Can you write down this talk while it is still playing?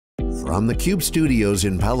From theCUBE studios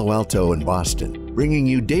in Palo Alto and Boston, bringing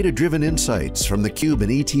you data-driven insights from theCUBE and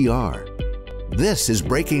ETR. This is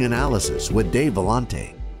Breaking Analysis with Dave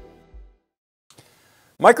Vellante.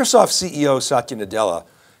 Microsoft CEO Satya Nadella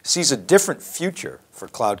sees a different future for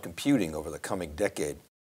cloud computing over the coming decade.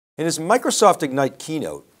 In his Microsoft Ignite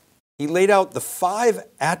keynote, he laid out the 5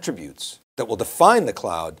 attributes that will define the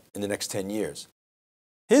cloud in the next 10 years.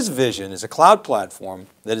 His vision is a cloud platform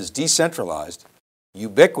that is decentralized,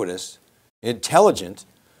 ubiquitous, intelligent,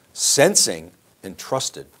 sensing, and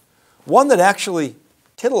trusted. One that actually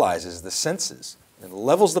tittalizes the senses and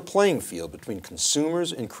levels the playing field between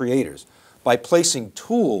consumers and creators by placing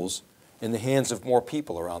tools in the hands of more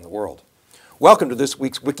people around the world. Welcome to this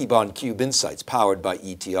week's Wikibon CUBE Insights powered by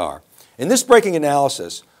ETR. In this breaking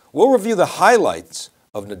analysis, we'll review the highlights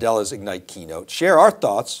of Nadella's Ignite keynote, share our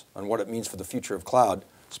thoughts on what it means for the future of cloud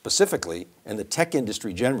specifically and the tech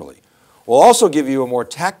industry generally. We'll also give you a more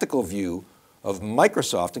tactical view of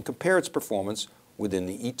Microsoft and compare its performance within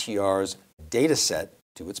the ETR's data set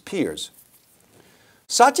to its peers.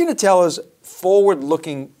 Satya Nadella's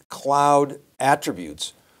forward-looking cloud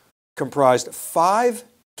attributes comprised 5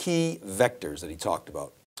 key vectors that he talked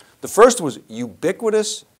about. The first was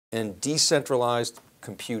ubiquitous and decentralized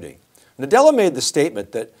computing. Nadella made the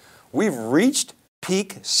statement that we've reached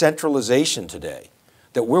peak centralization today,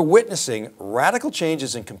 that we're witnessing radical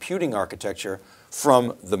changes in computing architecture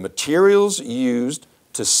from the materials used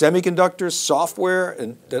to semiconductors, software,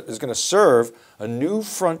 and that is going to serve a new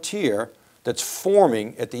frontier that's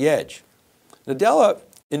forming at the edge. Nadella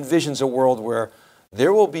envisions a world where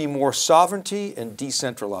there will be more sovereignty and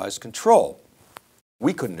decentralized control.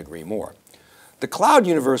 We couldn't agree more. The cloud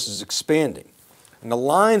universe is expanding, and the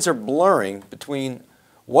lines are blurring between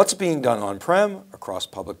what's being done on-prem across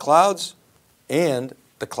public clouds and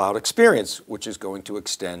the cloud experience, which is going to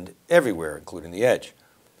extend everywhere, including the edge.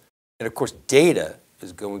 And of course, data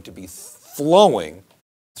is going to be flowing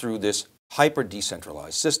through this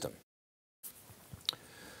hyper-decentralized system.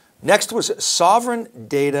 Next was sovereign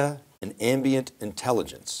data and ambient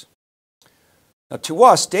intelligence. Now to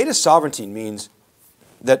us, data sovereignty means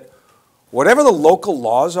that whatever the local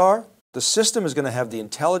laws are, the system is going to have the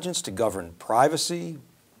intelligence to govern privacy,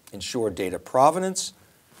 ensure data provenance,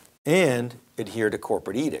 and adhere to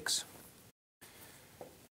corporate edicts.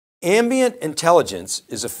 Ambient intelligence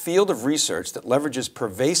is a field of research that leverages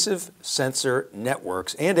pervasive sensor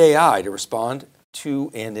networks and AI to respond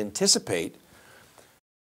to and anticipate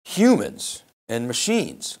humans and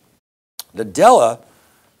machines. Nadella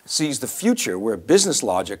sees the future where business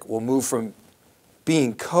logic will move from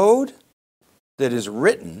being code that is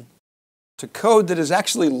written to code that is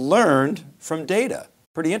actually learned from data.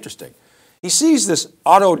 Pretty interesting. He sees this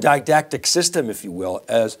autodidactic system, if you will,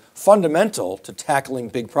 as fundamental to tackling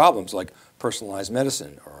big problems like personalized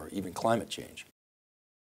medicine or even climate change.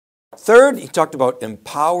 Third, he talked about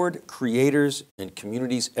empowered creators and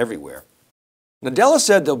communities everywhere. Nadella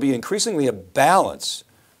said there'll be increasingly a balance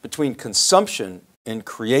between consumption and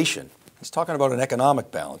creation. He's talking about an economic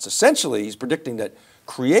balance. Essentially, he's predicting that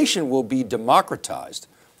creation will be democratized,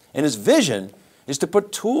 and his vision is to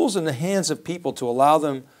put tools in the hands of people to allow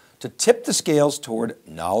them to tip the scales toward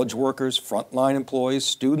knowledge workers, frontline employees,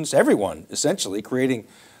 students, everyone, essentially creating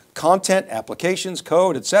content, applications,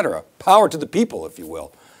 code, etc. Power to the people, if you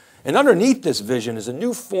will. And underneath this vision is a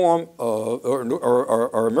new form of,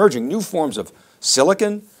 or emerging new forms of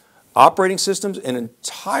silicon, operating systems, and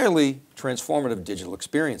entirely transformative digital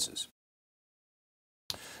experiences.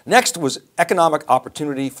 Next was economic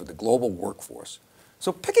opportunity for the global workforce.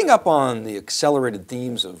 So picking up on the accelerated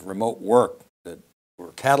themes of remote work that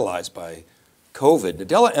were catalyzed by COVID,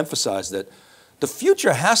 Nadella emphasized that the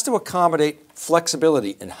future has to accommodate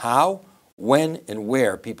flexibility in how, when, and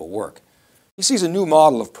where people work. He sees a new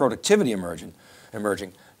model of productivity emerging,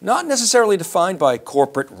 not necessarily defined by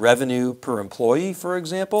corporate revenue per employee, for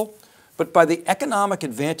example, but by the economic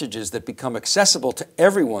advantages that become accessible to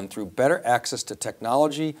everyone through better access to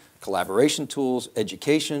technology, collaboration tools,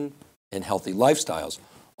 education, and healthy lifestyles,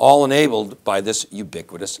 all enabled by this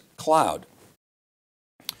ubiquitous cloud.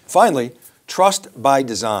 Finally, trust by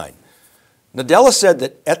design. Nadella said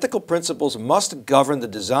that ethical principles must govern the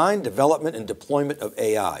design, development, and deployment of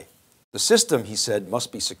AI. The system, he said,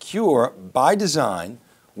 must be secure by design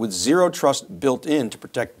with zero trust built in to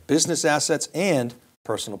protect business assets and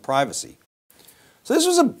personal privacy. So this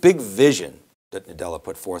was a big vision that Nadella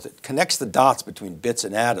put forth. It connects the dots between bits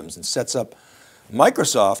and atoms and sets up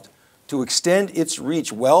Microsoft to extend its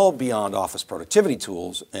reach well beyond office productivity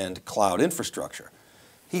tools and cloud infrastructure.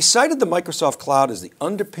 He cited the Microsoft Cloud as the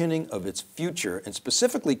underpinning of its future and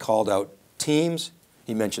specifically called out Teams,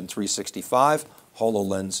 he mentioned 365,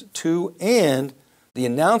 HoloLens 2, and the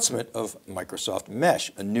announcement of Microsoft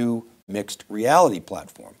Mesh, a new mixed reality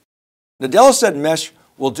platform. Nadella said Mesh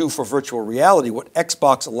will do for virtual reality what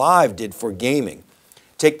Xbox Live did for gaming.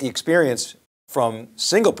 Take the experience from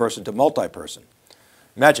single person to multi-person.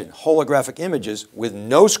 Imagine holographic images with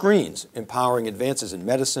no screens, empowering advances in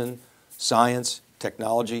medicine, science,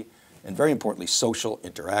 technology, and very importantly, social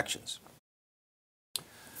interactions.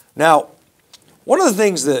 Now, one of the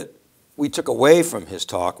things that we took away from his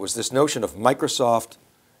talk was this notion of Microsoft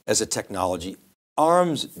as a technology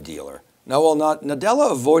arms dealer. Now, while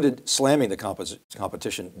Nadella avoided slamming the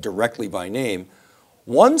competition directly by name,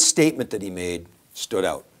 one statement that he made stood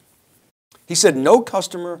out. He said, no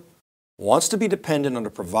customer wants to be dependent on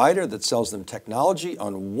a provider that sells them technology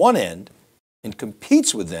on one end and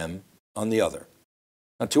competes with them on the other.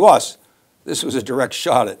 Now, to us, this was a direct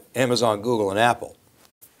shot at Amazon, Google, and Apple.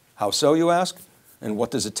 How so, you ask? And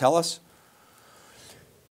what does it tell us?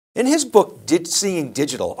 In his book, Seeing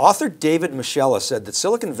Digital, author David Michela said that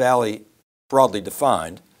Silicon Valley, broadly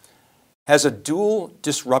defined, has a dual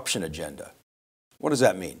disruption agenda. What does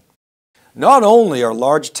that mean? Not only are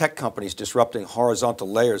large tech companies disrupting horizontal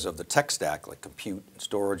layers of the tech stack, like compute,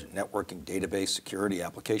 storage, networking, database, security,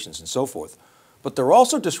 applications, and so forth, but they're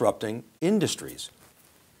also disrupting industries.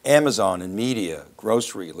 Amazon and media,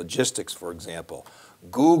 grocery, logistics, for example,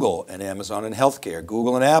 Google and Amazon in healthcare,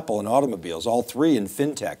 Google and Apple in automobiles, all three in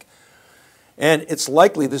fintech. And it's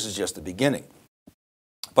likely this is just the beginning.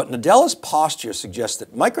 But Nadella's posture suggests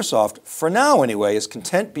that Microsoft, for now anyway, is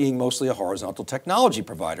content being mostly a horizontal technology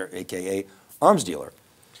provider, AKA arms dealer.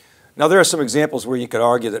 Now, there are some examples where you could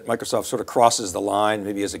argue that Microsoft sort of crosses the line,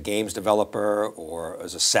 maybe as a games developer or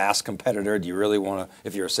as a SaaS competitor. Do you really want to,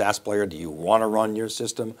 if you're a SaaS player, do you want to run your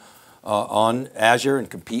system on Azure and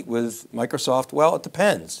compete with Microsoft? Well, it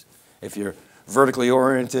depends. If you're vertically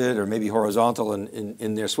oriented or maybe horizontal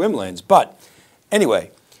in their swim lanes. But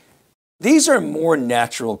anyway, these are more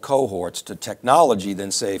natural cohorts to technology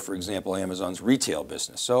than, say, for example, Amazon's retail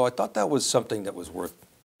business. So I thought that was something that was worth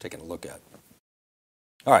taking a look at.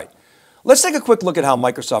 All right, let's take a quick look at how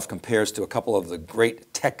Microsoft compares to a couple of the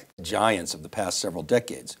great tech giants of the past several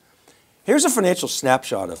decades. Here's a financial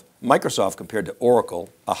snapshot of Microsoft compared to Oracle,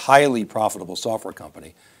 a highly profitable software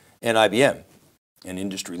company, and IBM, an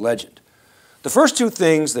industry legend. The first two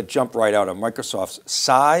things that jump right out are Microsoft's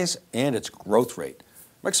size and its growth rate.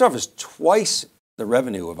 Microsoft is twice the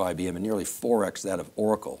revenue of IBM and nearly 4x that of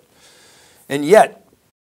Oracle. And yet,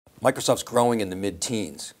 Microsoft's growing in the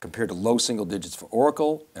mid-teens compared to low single digits for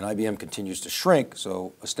Oracle, and IBM continues to shrink,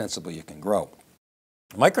 so ostensibly it can grow.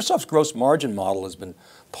 Microsoft's gross margin model has been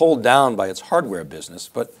pulled down by its hardware business,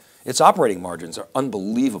 but its operating margins are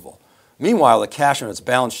unbelievable. Meanwhile, the cash on its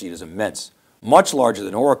balance sheet is immense, much larger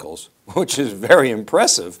than Oracle's, which is very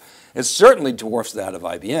impressive. It certainly dwarfs that of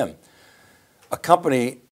IBM. A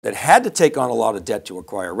company that had to take on a lot of debt to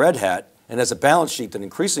acquire Red Hat and has a balance sheet that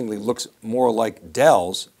increasingly looks more like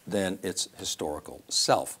Dell's than its historical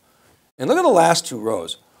self. And look at the last two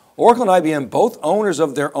rows. Oracle and IBM, both owners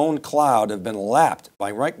of their own cloud, have been lapped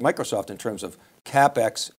by Microsoft in terms of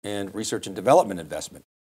CapEx and research and development investment.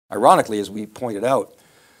 Ironically, as we pointed out,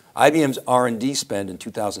 IBM's R&D spend in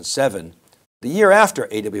 2007, the year after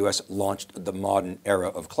AWS launched the modern era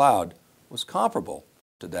of cloud, was comparable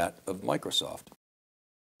to that of Microsoft.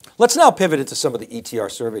 Let's now pivot into some of the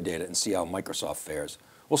ETR survey data and see how Microsoft fares.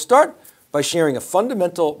 We'll start by sharing a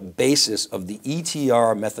fundamental basis of the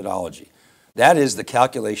ETR methodology. That is the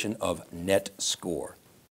calculation of net score.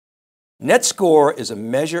 Net score is a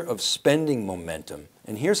measure of spending momentum,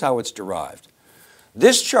 and here's how it's derived.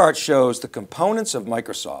 This chart shows the components of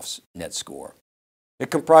Microsoft's net score.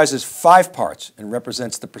 It comprises 5 parts and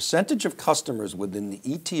represents the percentage of customers within the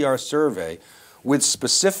ETR survey with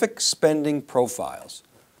specific spending profiles.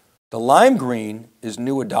 The lime green is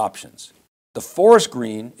new adoptions. The forest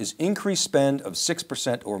green is increased spend of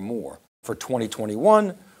 6% or more for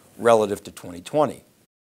 2021 relative to 2020.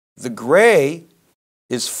 The gray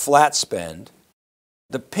is flat spend.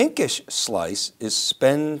 The pinkish slice is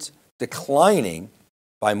spend declining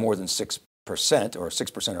by more than 6% or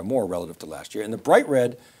 6% or more relative to last year. And the bright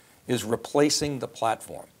red is replacing the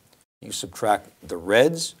platform. You subtract the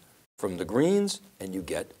reds from the greens and you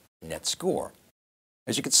get net score.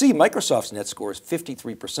 As you can see, Microsoft's net score is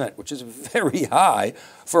 53%, which is very high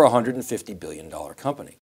for a $150 billion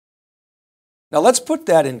company. Now let's put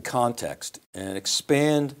that in context and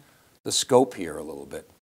expand the scope here a little bit.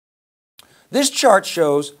 This chart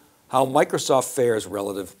shows how Microsoft fares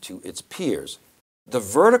relative to its peers. The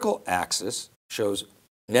vertical axis shows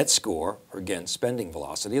net score, or again, spending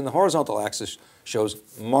velocity, and the horizontal axis shows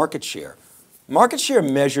market share. Market share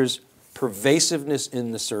measures pervasiveness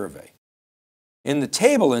in the survey. In the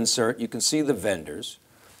table insert, you can see the vendors.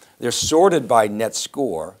 They're sorted by net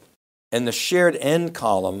score, and the shared end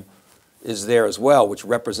column is there as well, which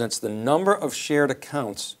represents the number of shared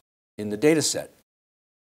accounts in the data set.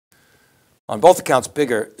 On both accounts,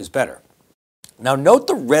 bigger is better. Now note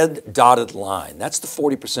the red dotted line. That's the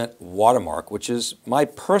 40% watermark, which is my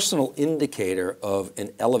personal indicator of an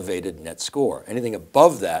elevated net score. Anything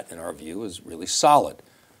above that, in our view, is really solid.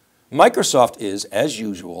 Microsoft is, as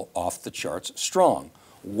usual, off the charts strong,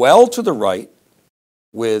 well to the right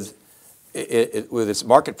with its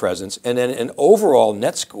market presence, and then an overall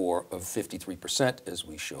net score of 53%, as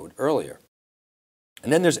we showed earlier.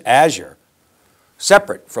 And then there's Azure,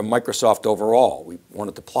 separate from Microsoft overall. We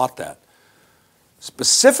wanted to plot that.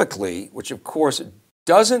 Specifically, which of course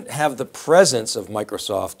doesn't have the presence of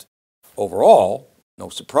Microsoft overall, no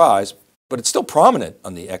surprise, but it's still prominent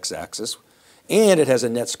on the x-axis, and it has a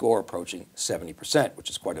net score approaching 70%,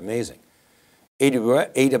 which is quite amazing.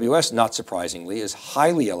 AWS, not surprisingly, is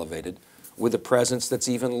highly elevated with a presence that's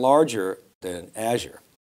even larger than Azure.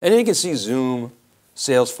 And then you can see Zoom,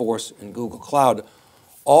 Salesforce, and Google Cloud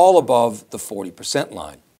all above the 40%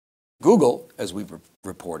 line. Google, as we've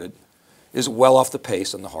reported, is well off the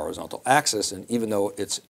pace on the horizontal axis, and even though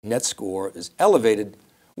its net score is elevated,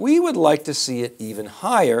 we would like to see it even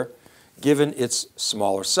higher given its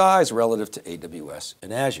smaller size relative to AWS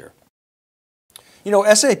and Azure. You know,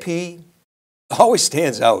 SAP always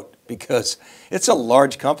stands out because it's a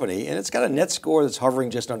large company and it's got a net score that's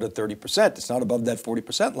hovering just under 30%. It's not above that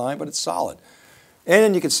 40% line, but it's solid. And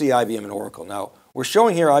then you can see IBM and Oracle. Now, we're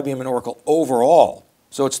showing here IBM and Oracle overall,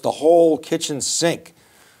 so it's the whole kitchen sink,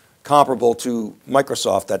 comparable to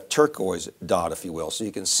Microsoft, that turquoise dot, if you will. So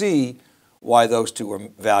you can see why those two are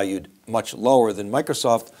valued much lower than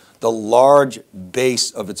Microsoft. The large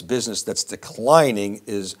base of its business that's declining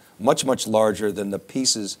is much, much larger than the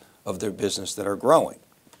pieces of their business that are growing.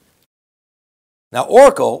 Now,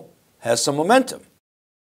 Oracle has some momentum.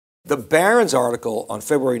 The Barron's article on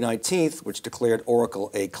February 19th, which declared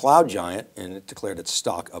Oracle a cloud giant, and it declared its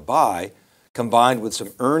stock a buy, combined with some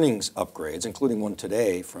earnings upgrades, including one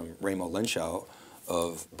today from Raimo Lenschow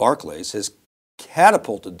of Barclays, has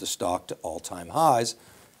catapulted the stock to all-time highs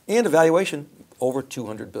and a valuation over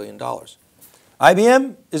 $200 billion.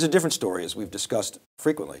 IBM is a different story, as we've discussed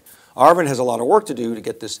frequently. Arvind has a lot of work to do to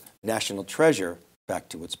get this national treasure back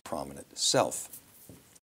to its prominent self.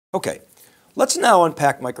 Okay, let's now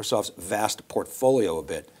unpack Microsoft's vast portfolio a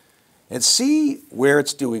bit and see where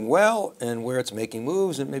it's doing well and where it's making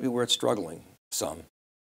moves and maybe where it's struggling some.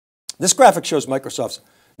 This graphic shows Microsoft's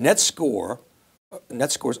net scores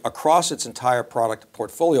across its entire product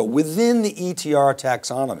portfolio within the ETR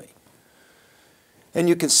taxonomy. And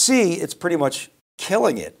you can see it's pretty much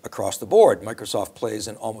killing it across the board. Microsoft plays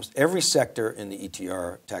in almost every sector in the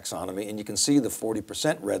ETR taxonomy, and you can see the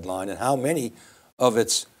 40% red line and how many of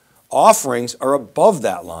its offerings are above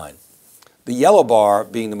that line. The yellow bar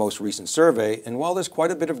being the most recent survey, and while there's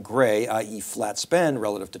quite a bit of gray, i.e. flat spend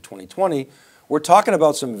relative to 2020, we're talking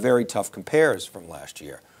about some very tough compares from last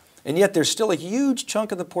year. And yet there's still a huge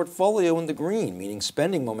chunk of the portfolio in the green, meaning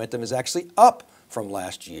spending momentum is actually up from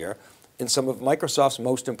last year in some of Microsoft's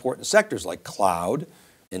most important sectors like cloud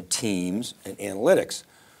and Teams and analytics.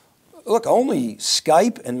 Look, only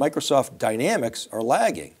Skype and Microsoft Dynamics are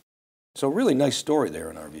lagging. So really nice story there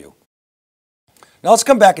in our view. Now let's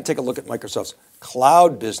come back and take a look at Microsoft's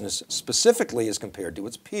cloud business specifically as compared to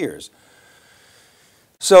its peers.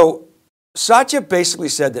 So Satya basically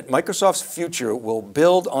said that Microsoft's future will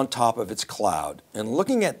build on top of its cloud. And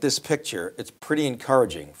looking at this picture, it's pretty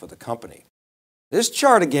encouraging for the company. This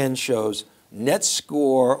chart again shows net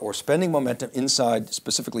score or spending momentum inside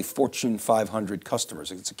specifically Fortune 500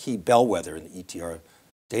 customers. It's a key bellwether in the ETR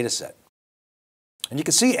data set. And you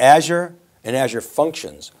can see Azure and Azure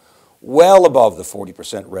Functions well above the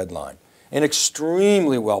 40% red line and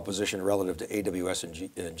extremely well positioned relative to AWS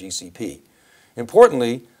and GCP.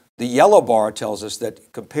 Importantly, the yellow bar tells us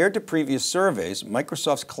that compared to previous surveys,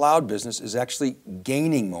 Microsoft's cloud business is actually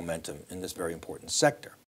gaining momentum in this very important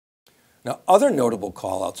sector. Now, other notable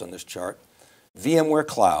callouts on this chart, VMware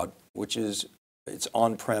Cloud, which is its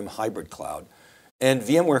on-prem hybrid cloud, and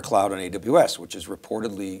VMware Cloud on AWS, which is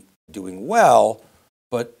reportedly doing well,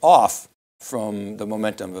 but off from the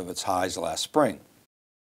momentum of its highs last spring.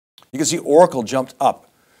 You can see Oracle jumped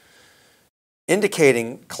up,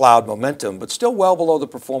 indicating cloud momentum, but still well below the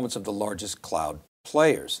performance of the largest cloud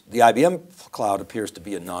players. The IBM cloud appears to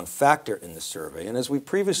be a non-factor in this survey, and as we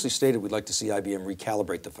previously stated, we'd like to see IBM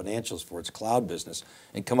recalibrate the financials for its cloud business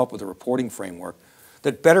and come up with a reporting framework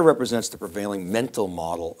that better represents the prevailing mental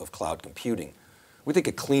model of cloud computing. We think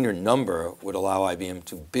a cleaner number would allow IBM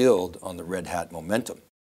to build on the Red Hat momentum.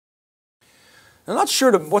 I'm not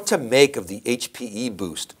sure what to make of the HPE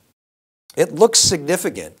boost. It looks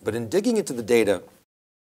significant, but in digging into the data,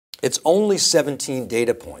 it's only 17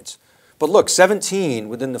 data points. But look, 17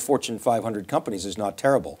 within the Fortune 500 companies is not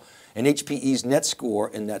terrible. And HPE's net score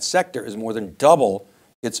in that sector is more than double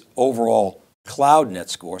its overall cloud net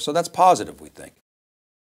score. So that's positive, we think.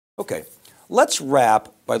 Okay, let's wrap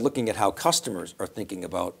by looking at how customers are thinking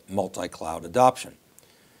about multi-cloud adoption.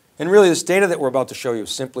 And really this data that we're about to show you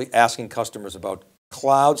is simply asking customers about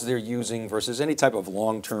clouds they're using versus any type of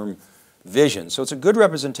long-term vision. So it's a good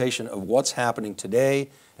representation of what's happening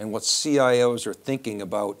today and what CIOs are thinking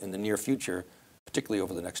about in the near future, particularly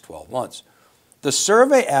over the next 12 months. The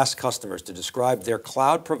survey asked customers to describe their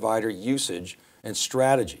cloud provider usage and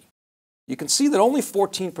strategy. You can see that only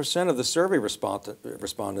 14% of the survey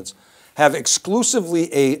respondents have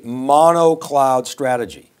exclusively a mono-cloud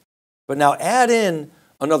strategy. But now add in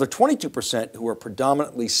another 22% who are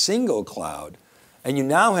predominantly single cloud, and you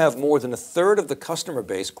now have more than a third of the customer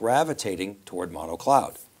base gravitating toward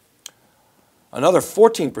mono-cloud. Another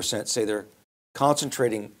 14% say they're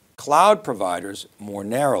concentrating cloud providers more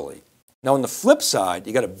narrowly. Now on the flip side,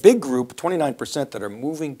 you got a big group, 29%, that are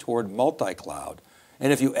moving toward multi-cloud.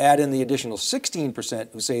 And if you add in the additional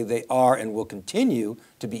 16% who say they are and will continue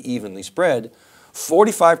to be evenly spread,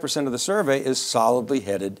 45% of the survey is solidly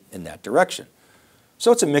headed in that direction.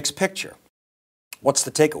 So it's a mixed picture. What's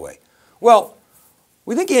the takeaway? Well,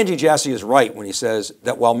 we think Andy Jassy is right when he says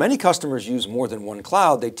that while many customers use more than one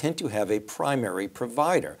cloud, they tend to have a primary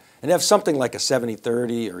provider and have something like a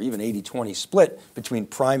 70-30 or even 80-20 split between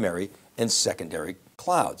primary and secondary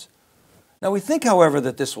clouds. Now we think, however,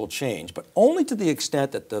 that this will change, but only to the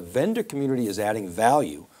extent that the vendor community is adding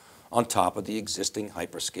value on top of the existing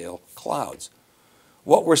hyperscale clouds.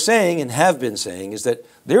 What we're saying and have been saying is that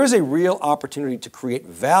there is a real opportunity to create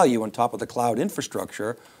value on top of the cloud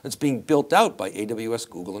infrastructure that's being built out by AWS,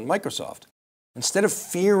 Google, and Microsoft. Instead of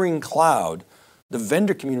fearing cloud, the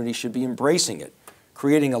vendor community should be embracing it,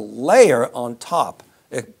 creating a layer on top,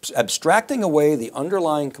 abstracting away the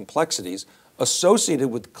underlying complexities associated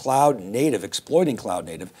with cloud native, exploiting cloud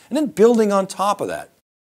native, and then building on top of that.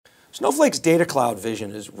 Snowflake's data cloud vision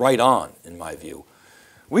is right on, in my view.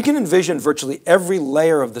 We can envision virtually every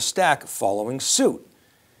layer of the stack following suit.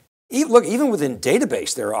 Look, even within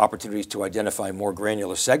database, there are opportunities to identify more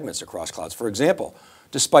granular segments across clouds. For example,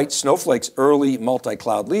 despite Snowflake's early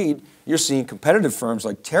multi-cloud lead, you're seeing competitive firms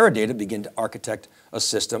like Teradata begin to architect a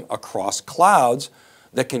system across clouds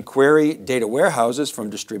that can query data warehouses from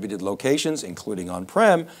distributed locations, including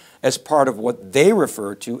on-prem, as part of what they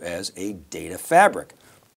refer to as a data fabric.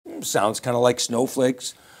 Sounds kind of like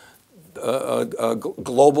Snowflake's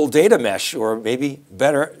global data mesh, or maybe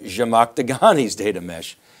better, Zhamak Dehghani's data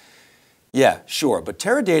mesh. Yeah, sure, but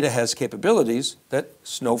Teradata has capabilities that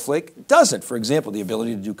Snowflake doesn't. For example, the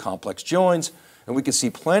ability to do complex joins, and we can see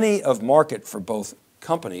plenty of market for both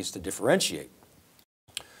companies to differentiate.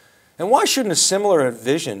 And why shouldn't a similar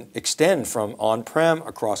vision extend from on-prem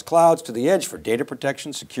across clouds to the edge for data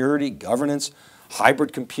protection, security, governance,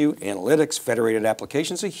 hybrid compute, analytics, federated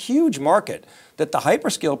applications? A huge market that the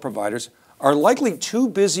hyperscale providers are likely too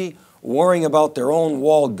busy worrying about their own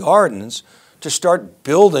walled gardens to start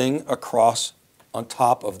building across on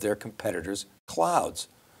top of their competitors' clouds.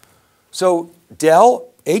 So Dell,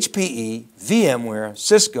 HPE, VMware,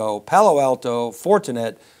 Cisco, Palo Alto,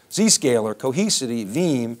 Fortinet, Zscaler, Cohesity,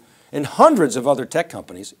 Veeam, and hundreds of other tech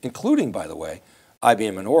companies, including, by the way,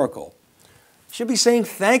 IBM and Oracle, should be saying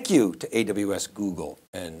thank you to AWS, Google,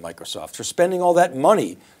 and Microsoft for spending all that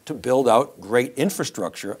money to build out great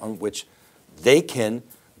infrastructure on which they can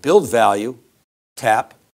build value,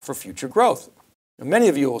 tap for future growth. And many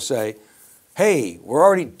of you will say, hey, we're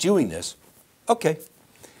already doing this. Okay,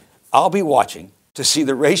 I'll be watching to see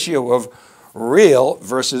the ratio of real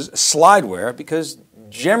versus slideware, because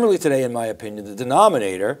generally today, in my opinion, the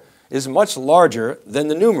denominator is much larger than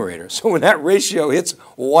the numerator. So when that ratio hits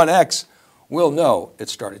 1x, we'll know it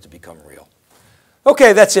started to become real.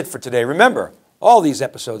 Okay, that's it for today. Remember, all these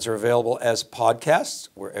episodes are available as podcasts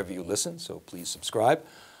wherever you listen, so please subscribe.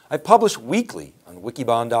 I publish weekly on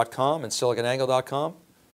wikibon.com and siliconangle.com.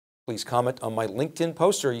 Please comment on my LinkedIn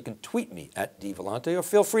post, or you can tweet me at dvellante, or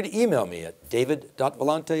feel free to email me at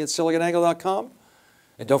david.vellante@siliconangle.com.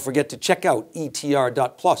 And don't forget to check out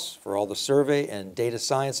etr.plus for all the survey and data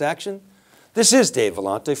science action. This is Dave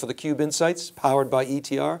Vellante for theCUBE Insights, powered by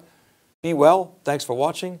ETR. Be well, thanks for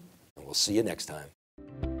watching, and we'll see you next time.